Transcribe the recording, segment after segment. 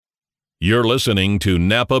You're listening to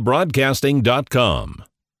NapaBroadcasting.com.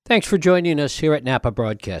 Thanks for joining us here at Napa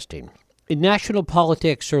Broadcasting. In national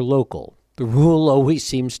politics or local, the rule always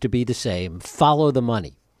seems to be the same: follow the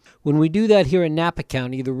money. When we do that here in Napa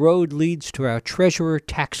County, the road leads to our treasurer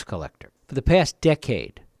tax collector. For the past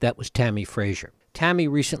decade, that was Tammy Frazier. Tammy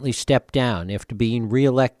recently stepped down after being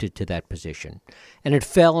reelected to that position, and it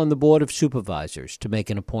fell on the Board of Supervisors to make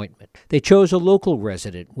an appointment. They chose a local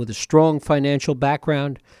resident with a strong financial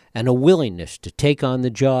background and a willingness to take on the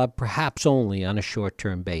job, perhaps only on a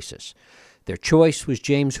short-term basis. Their choice was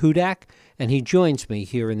James Hudak, and he joins me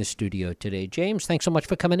here in the studio today. James, thanks so much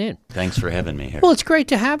for coming in. Thanks for having me here. Well, it's great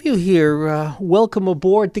to have you here. Welcome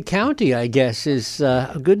aboard the county, I guess, is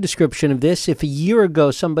a good description of this. If a year ago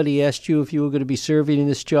somebody asked you if you were going to be serving in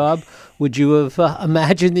this job, would you have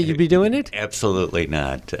imagined that you'd be doing it? Absolutely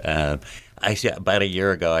not. About a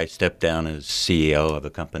year ago, I stepped down as CEO of a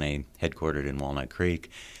company headquartered in Walnut Creek,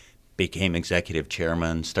 became executive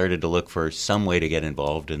chairman, started to look for some way to get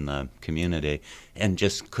involved in the community, and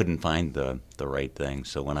just couldn't find the right thing.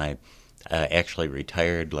 So when I actually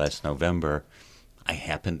retired last November, I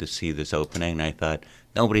happened to see this opening, and I thought,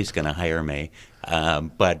 nobody's going to hire me,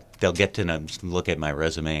 but they'll get to look at my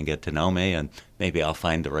resume and get to know me, and maybe I'll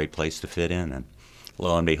find the right place to fit in. And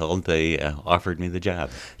lo and behold, they offered me the job.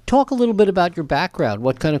 Talk a little bit about your background.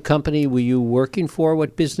 What kind of company were you working for?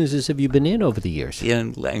 What businesses have you been in over the years?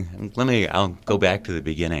 Yeah, I'll go back to the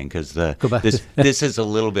beginning, because this is a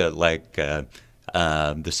little bit like the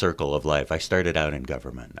circle of life. I started out in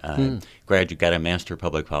government. Got a Master of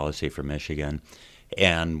Public Policy from Michigan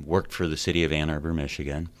and worked for the city of Ann Arbor,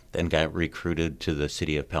 Michigan, then got recruited to the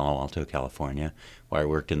city of Palo Alto, California, where I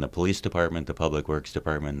worked in the police department, the public works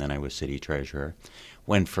department, and then I was city treasurer.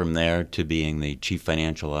 Went from there to being the chief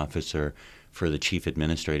financial officer for the chief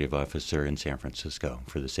administrative officer in San Francisco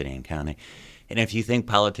for the city and county. And if you think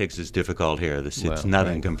politics is difficult here, it's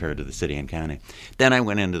nothing compared to the city and county. Then I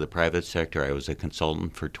went into the private sector. I was a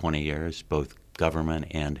consultant for 20 years, both government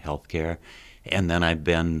and healthcare. And then I've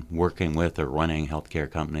been working with or running healthcare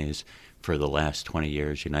companies for the last 20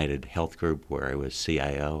 years, United Health Group, where I was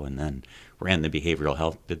CIO, and then ran the behavioral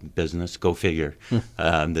health business. Go figure.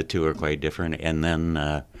 The two are quite different. And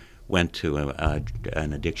then went to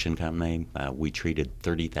an addiction company. We treated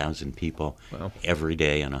 30,000 people every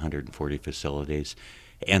day in 140 facilities.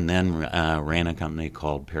 And then ran a company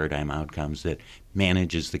called Paradigm Outcomes that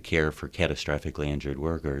manages the care for catastrophically injured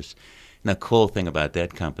workers. And the cool thing about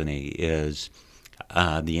that company is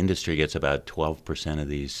the industry gets about 12% of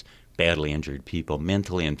these badly injured people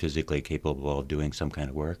mentally and physically capable of doing some kind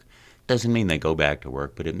of work. Doesn't mean they go back to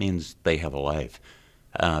work, but it means they have a life.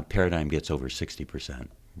 Paradigm gets over 60%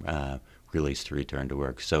 released to return to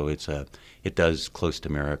work. So it does close to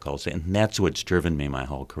miracles. And that's what's driven me my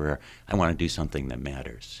whole career. I want to do something that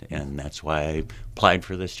matters. And that's why I applied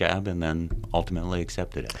for this job and then ultimately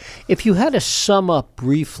accepted it. If you had to sum up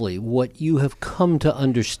briefly what you have come to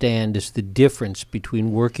understand is the difference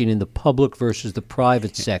between working in the public versus the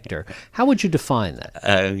private sector, how would you define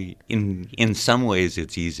that? In some ways,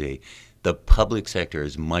 it's easy. The public sector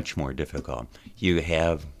is much more difficult. You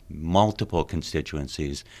have multiple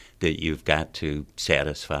constituencies that you've got to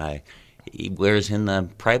satisfy, whereas in the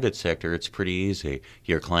private sector, it's pretty easy.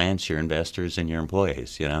 Your clients, your investors, and your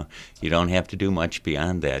employees, you don't have to do much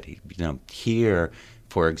beyond that. Here,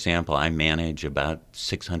 for example, I manage about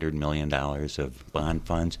 $600 million of bond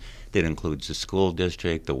funds. That includes the school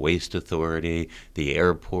district, the waste authority, the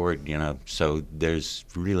airport, so there's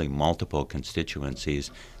really multiple constituencies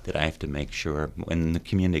that I have to make sure, in the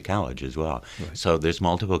community college as well. Right. So there's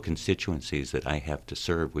multiple constituencies that I have to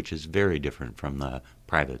serve, which is very different from the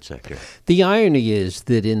private sector. The irony is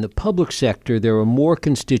that in the public sector, there are more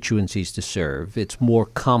constituencies to serve. It's more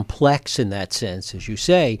complex in that sense, as you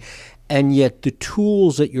say, and yet the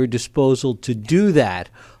tools at your disposal to do that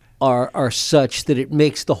are such that it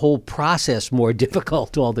makes the whole process more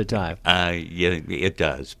difficult all the time. Yeah, it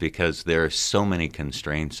does, because there are so many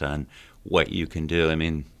constraints on what you can do. I'll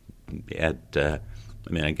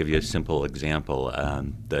give you a simple example.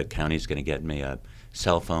 The county's going to get me a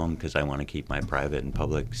cell phone because I want to keep my private and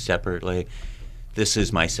public separately. This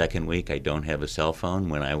is my second week. I don't have a cell phone.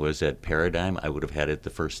 When I was at Paradigm, I would have had it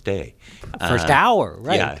the first day. First hour,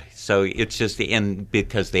 right. Yeah, so it's just, and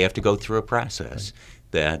because they have to go through a process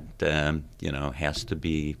that, has to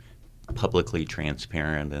be publicly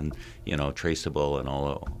transparent and, traceable and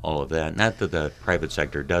all of that. Not that the private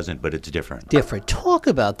sector doesn't, but it's different. Talk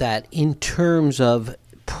about that in terms of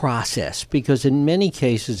process? Because in many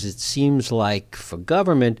cases, it seems like for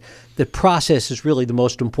government, that process is really the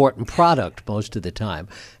most important product most of the time.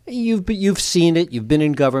 You've seen it. You've been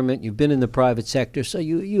in government. You've been in the private sector. So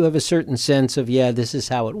you have a certain sense of, this is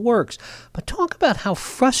how it works. But talk about how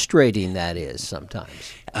frustrating that is sometimes.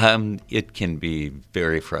 It can be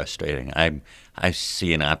very frustrating. I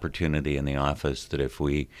see an opportunity in the office that if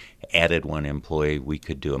we added one employee, we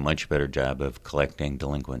could do a much better job of collecting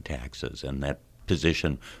delinquent taxes, and that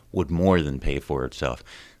position would more than pay for itself.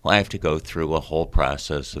 Well, I have to go through a whole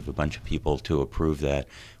process of a bunch of people to approve that,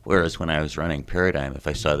 whereas when I was running Paradigm, if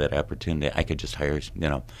I saw that opportunity, I could just go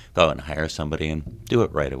out and hire somebody and do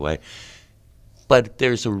it right away. But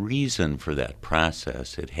there's a reason for that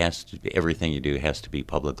process. It has to be, everything you do has to be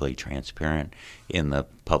publicly transparent in the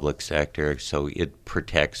public sector, so it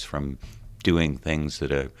protects from doing things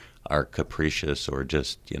that are capricious or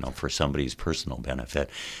just, for somebody's personal benefit.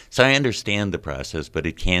 So I understand the process, but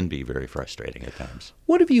it can be very frustrating at times.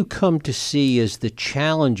 What have you come to see as the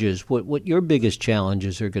challenges, what your biggest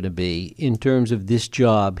challenges are going to be in terms of this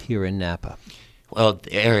job here in Napa? Well,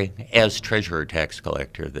 as treasurer tax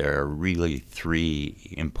collector, there are really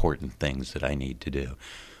three important things that I need to do.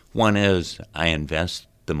 One is I invest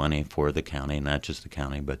the money for the county, not just the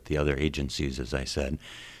county, but the other agencies, as I said.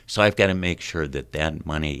 So I've got to make sure that that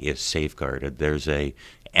money is safeguarded. There's a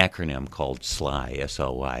acronym called SLY,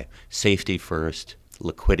 S-L-Y, safety first,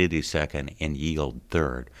 liquidity second, and yield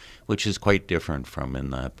third, which is quite different from in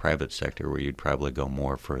the private sector where you'd probably go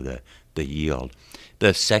more for the yield.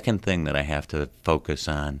 The second thing that I have to focus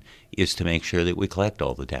on is to make sure that we collect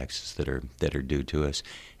all the taxes that are due to us.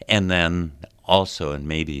 And then also, and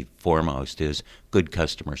maybe foremost, is good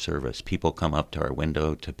customer service. People come up to our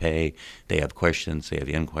window to pay. They have questions. They have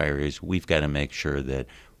inquiries. We've got to make sure that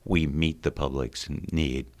we meet the public's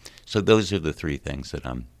need. So those are the three things that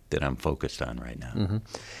I'm focused on right now. Mm-hmm.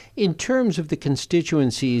 In terms of the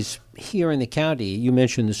constituencies here in the county, you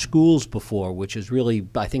mentioned the schools before, which is really,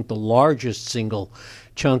 I think, the largest single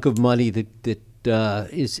chunk of money that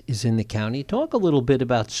is in the county. Talk a little bit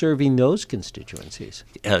about serving those constituencies.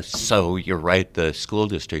 So you're right. The school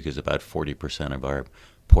district is about 40% of our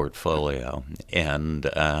portfolio. And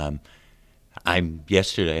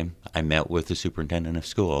yesterday I met with the superintendent of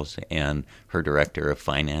schools and her director of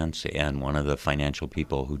finance and one of the financial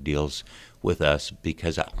people who deals with us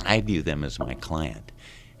because I view them as my client.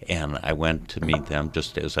 And I went to meet them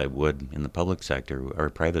just as I would in the public sector or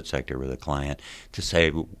private sector with a client to say,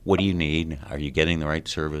 what do you need? Are you getting the right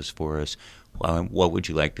service for us? What would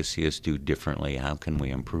you like to see us do differently? How can we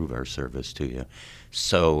improve our service to you?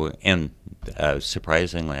 So, and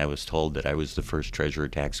surprisingly, I was told that I was the first treasurer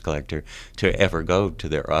tax collector to ever go to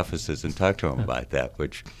their offices and talk to them about that,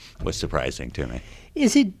 which was surprising to me.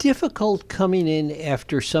 Is it difficult coming in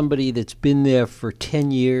after somebody that's been there for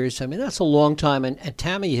 10 years? I mean, that's a long time. And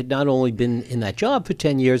Tammy had not only been in that job for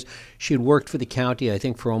 10 years, she had worked for the county, I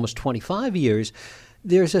think, for almost 25 years.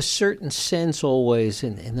 There's a certain sense always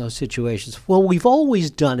in those situations. Well, we've always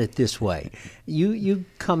done it this way. You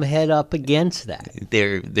come head up against that.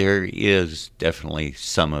 There is definitely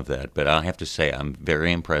some of that, but I'll have to say I'm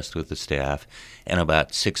very impressed with the staff. And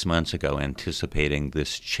about 6 months ago, anticipating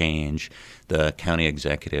this change, the county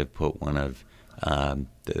executive put one of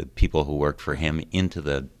the people who worked for him into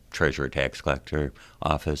the treasurer tax collector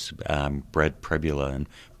office, Brett Prebula. And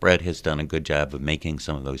Brett has done a good job of making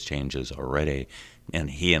some of those changes already. And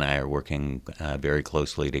he and I are working very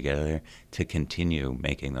closely together to continue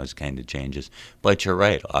making those kind of changes. But you're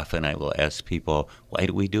right. Often I will ask people, why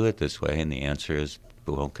do we do it this way? And the answer is,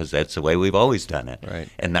 well, because that's the way we've always done it. Right.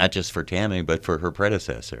 And not just for Tammy, but for her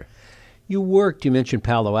predecessor. You mentioned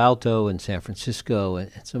Palo Alto and San Francisco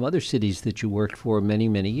and some other cities that you worked for many,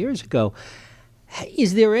 many years ago.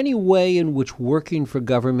 Is there any way in which working for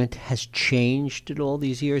government has changed in all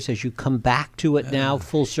these years? As you come back to it now,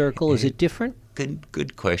 full circle, is it different?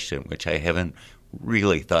 Good question, which I haven't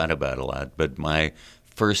really thought about a lot. But my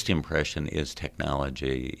first impression is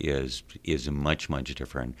technology is much, much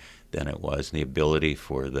different than it was. And the ability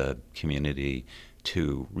for the community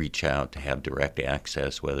to reach out, to have direct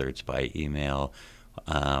access, whether it's by email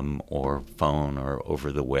or phone or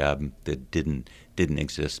over the web, that didn't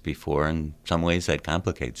exist before. In some ways, that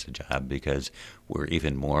complicates the job because we're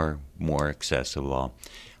even more accessible.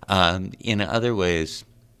 In other ways,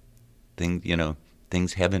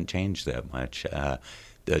 things haven't changed that much.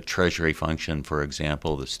 The Treasury function, for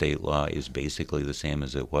example, the state law is basically the same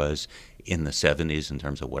as it was in the 70s in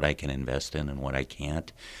terms of what I can invest in and what I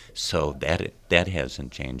can't. So that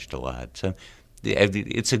hasn't changed a lot. So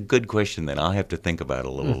It's a good question that I'll have to think about a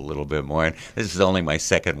little bit more. And this is only my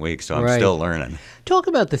second week, so I'm still learning. Talk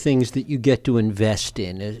about the things that you get to invest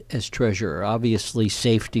in as treasurer. Obviously,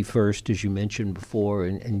 safety first, as you mentioned before,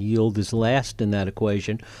 and yield is last in that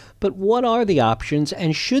equation. But what are the options,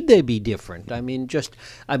 and should they be different?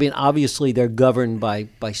 Obviously, they're governed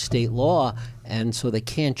by state law, and so they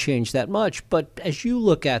can't change that much. But as you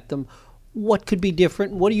look at them, what could be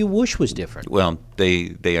different? What do you wish was different? Well,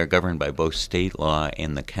 they are governed by both state law,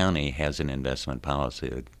 and the county has an investment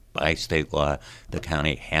policy. By state law, the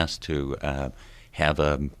county has to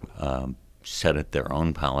have set it their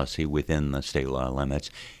own policy within the state law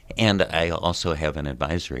limits. And I also have an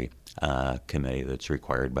advisory committee that's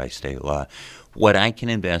required by state law. What I can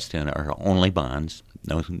invest in are only bonds,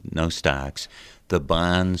 no stocks. The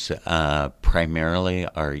bonds primarily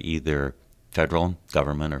are either federal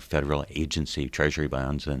government or federal agency treasury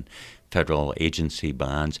bonds and federal agency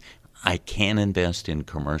bonds. I can invest in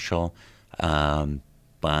commercial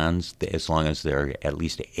bonds as long as they're at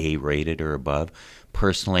least A-rated or above.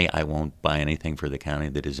 Personally, I won't buy anything for the county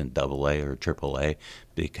that isn't AA or AAA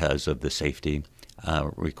because of the safety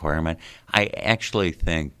requirement. I actually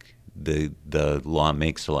think the law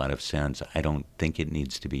makes a lot of sense. I don't think it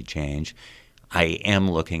needs to be changed. I am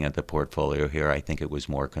looking at the portfolio here. I think it was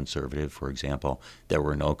more conservative. For example, there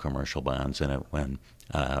were no commercial bonds in it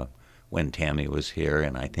when Tammy was here,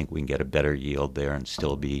 and I think we can get a better yield there and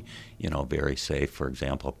still be, very safe. For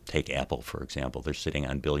example, take Apple, for example. They're sitting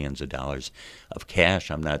on billions of dollars of cash.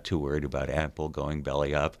 I'm not too worried about Apple going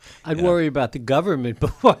belly up. I'd worry about the government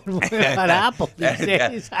before I'd worry about Apple these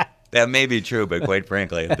days. That may be true, but quite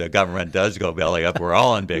frankly, if the government does go belly up, we're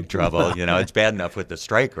all in big trouble. It's bad enough with the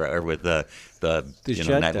strike or with the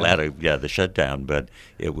shutdown. The shutdown, but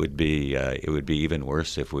it would be even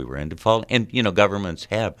worse if we were in default. And governments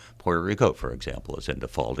have Puerto Rico, for example, is in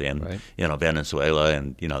default, and Venezuela,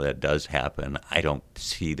 and that does happen. I don't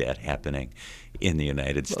see that happening in the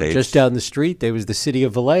United States. Just down the street, there was the city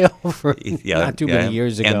of Vallejo for not too many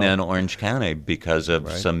years ago. And then Orange County, because of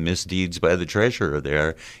some misdeeds by the treasurer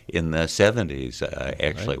there in the 70s,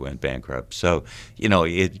 actually went bankrupt. So,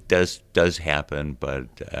 it does happen, but,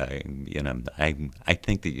 I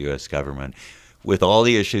think the U.S. government, with all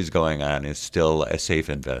the issues going on, is still a safe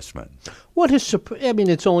investment.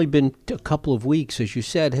 It's only been a couple of weeks, as you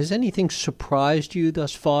said. Has anything surprised you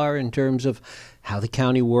thus far in terms of how the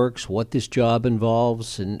county works, what this job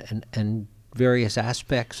involves, and various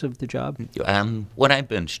aspects of the job? What I've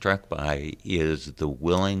been struck by is the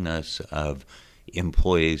willingness of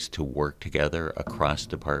employees to work together across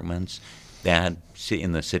departments. That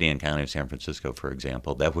in the city and county of San Francisco, for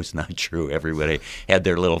example, that was not true. Everybody had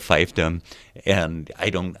their little fiefdom, and I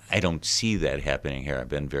don't see that happening here. I've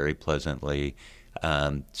been very pleasantly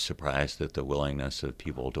surprised at the willingness of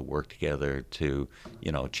people to work together to,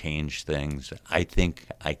 change things. I think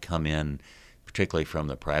I come in, particularly from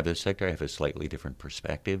the private sector, I have a slightly different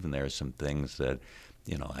perspective, and there are some things that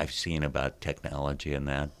I've seen about technology and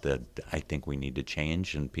that I think we need to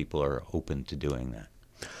change, and people are open to doing that.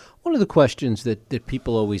 One of the questions that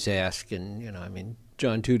people always ask, and,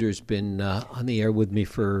 John Tudor's been on the air with me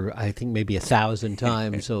for, I think, maybe 1,000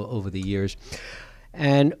 times over the years.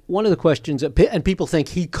 And one of the questions, and people think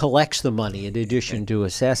he collects the money in addition to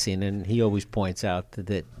assessing, and he always points out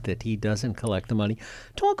that he doesn't collect the money.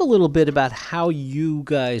 Talk a little bit about how you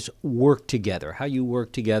guys work together,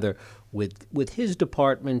 with his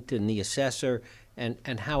department and the assessor,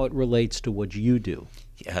 and how it relates to what you do.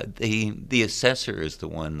 Yeah, the assessor is the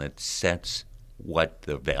one that sets what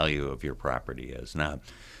the value of your property is. Now,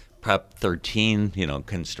 Prop 13,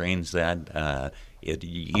 constrains that. It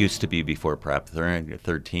used to be before Prop 13,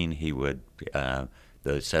 the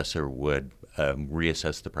assessor would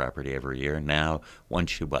reassess the property every year. Now,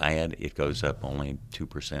 once you buy it, it goes up only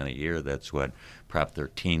 2% a year. That's what Prop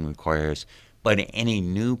 13 requires. But any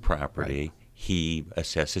new property, he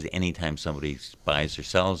assesses. Anytime somebody buys or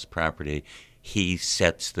sells property, he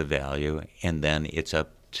sets the value, and then it's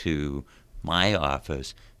up to my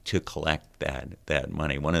office to collect that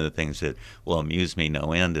money. One of the things that will amuse me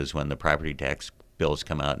no end is when the property tax bills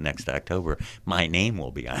come out next October, my name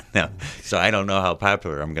will be on them. So I don't know how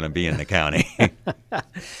popular I'm going to be in the county.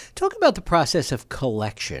 Talk about the process of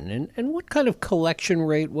collection and what kind of collection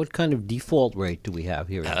rate, what kind of default rate do we have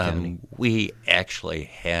here in the county? We actually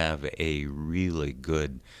have a really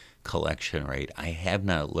good collection rate. I have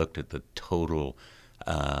not looked at the total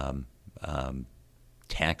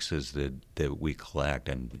taxes that we collect,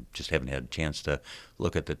 and just haven't had a chance to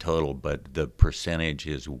look at the total, but the percentage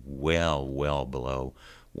is well below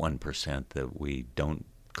 1% that we don't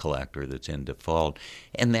collect or that's in default,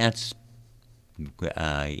 and that's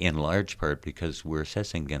in large part because we're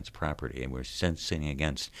assessing against property and we're assessing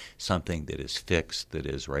against something that is fixed, that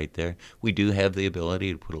is right there. We do have the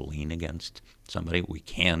ability to put a lien against somebody. We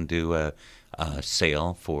can do a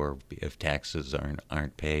sale for if taxes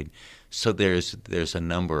aren't paid. So there's a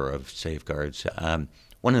number of safeguards.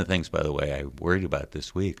 One of the things, by the way, I worried about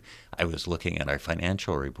this week, I was looking at our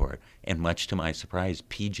financial report, and much to my surprise,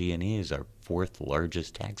 PG&E is our fourth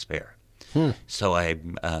largest taxpayer. So I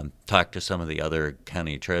talked to some of the other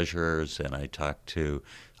county treasurers, and I talked to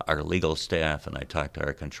our legal staff, and I talked to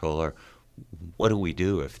our controller. What do we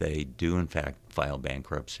do if they do, in fact, file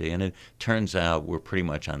bankruptcy? And it turns out we're pretty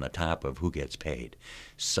much on the top of who gets paid.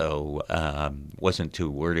 So wasn't too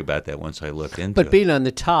worried about that once I looked into it. But being on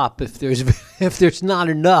the top, if there's not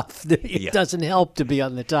enough, it doesn't help to be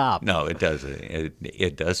on the top. No, it doesn't.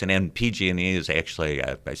 It doesn't. And PG&E is actually,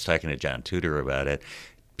 I was talking to John Tudor about it,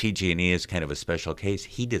 PG&E is kind of a special case.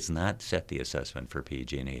 He does not set the assessment for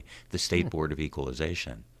PG&E. The State Board of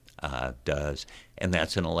Equalization does, and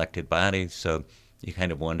that's an elected body. So you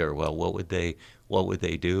kind of wonder, well, what would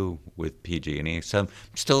they do with PG&E? So I'm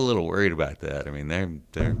still a little worried about that. I mean,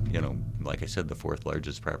 they're like I said, the fourth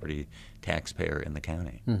largest property taxpayer in the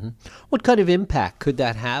county. Mm-hmm. What kind of impact could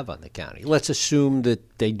that have on the county? Let's assume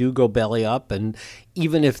that they do go belly up, and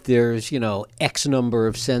even if there's X number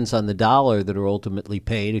of cents on the dollar that are ultimately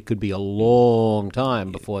paid, it could be a long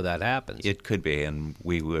time before that happens. It could be, and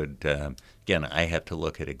we would. Again, I have to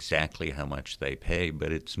look at exactly how much they pay,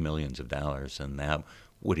 but it's millions of dollars, and that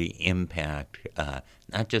would impact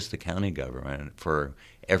not just the county government. For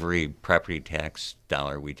every property tax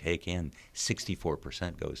dollar we take in,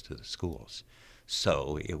 64% goes to the schools.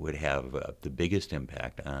 So it would have the biggest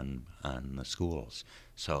impact on the schools.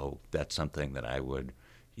 So that's something that I would,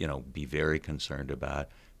 be very concerned about.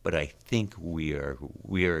 But I think we are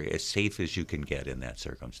as safe as you can get in that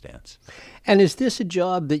circumstance. And is this a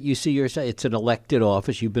job that you see yourself? It's an elected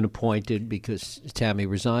office. You've been appointed because Tammy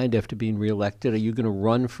resigned after being reelected. Are you going to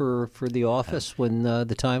run for the office when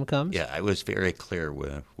the time comes? Yeah, I was very clear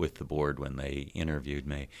with the board when they interviewed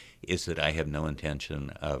me, is that I have no intention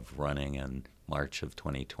of running in March of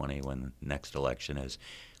 2020 when the next election is.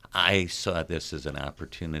 I saw this as an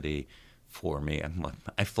opportunity for me.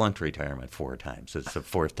 I flunked retirement 4 times. It's the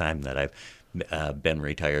 4th time that I've been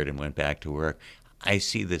retired and went back to work. I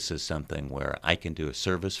see this as something where I can do a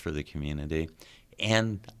service for the community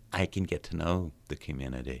and I can get to know the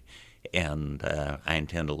community. And I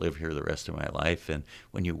intend to live here the rest of my life. And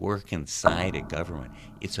when you work inside a government,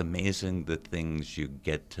 it's amazing the things you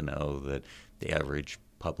get to know that the average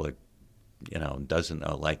public, doesn't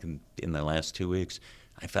know. Like in the last 2 weeks,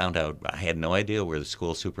 I found out I had no idea where the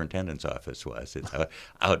school superintendent's office was. It's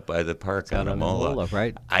out by the park on Amola.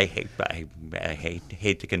 Right? I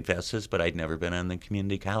hate to confess this, but I'd never been on the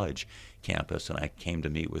community college campus, and I came to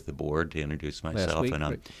meet with the board to introduce myself, and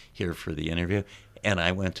I'm here for the interview. And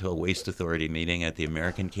I went to a waste authority meeting at the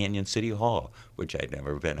American Canyon City Hall, which I'd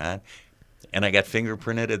never been on. And I got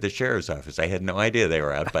fingerprinted at the sheriff's office. I had no idea they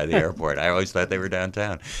were out by the airport. I always thought they were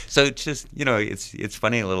downtown. So it's just, it's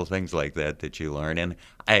funny little things like that you learn. And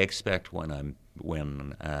I expect when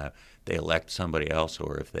they elect somebody else,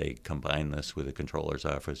 or if they combine this with the controller's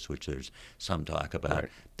office, which there's some talk about,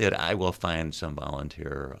 that I will find some volunteer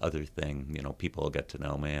or other thing. People will get to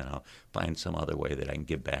know me, and I'll find some other way that I can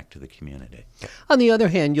give back to the community. On the other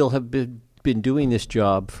hand, you'll have been doing this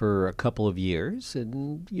job for a couple of years,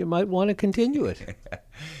 and you might want to continue it.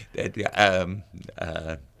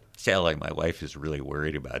 Sally, my wife, is really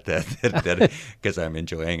worried about that because I'm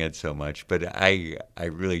enjoying it so much. But I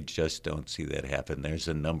really just don't see that happen. There's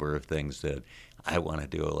a number of things that I want to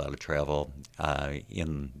do, a lot of travel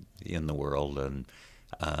in the world, and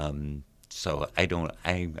so I don't.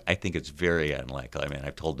 I think it's very unlikely. I mean,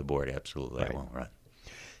 I've told the board absolutely I won't run.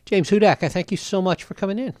 James Hudak, I thank you so much for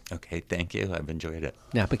coming in. Okay, thank you. I've enjoyed it.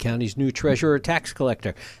 Napa County's new treasurer tax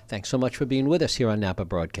collector. Thanks so much for being with us here on Napa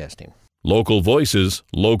Broadcasting. Local voices,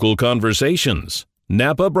 local conversations.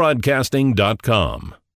 NapaBroadcasting.com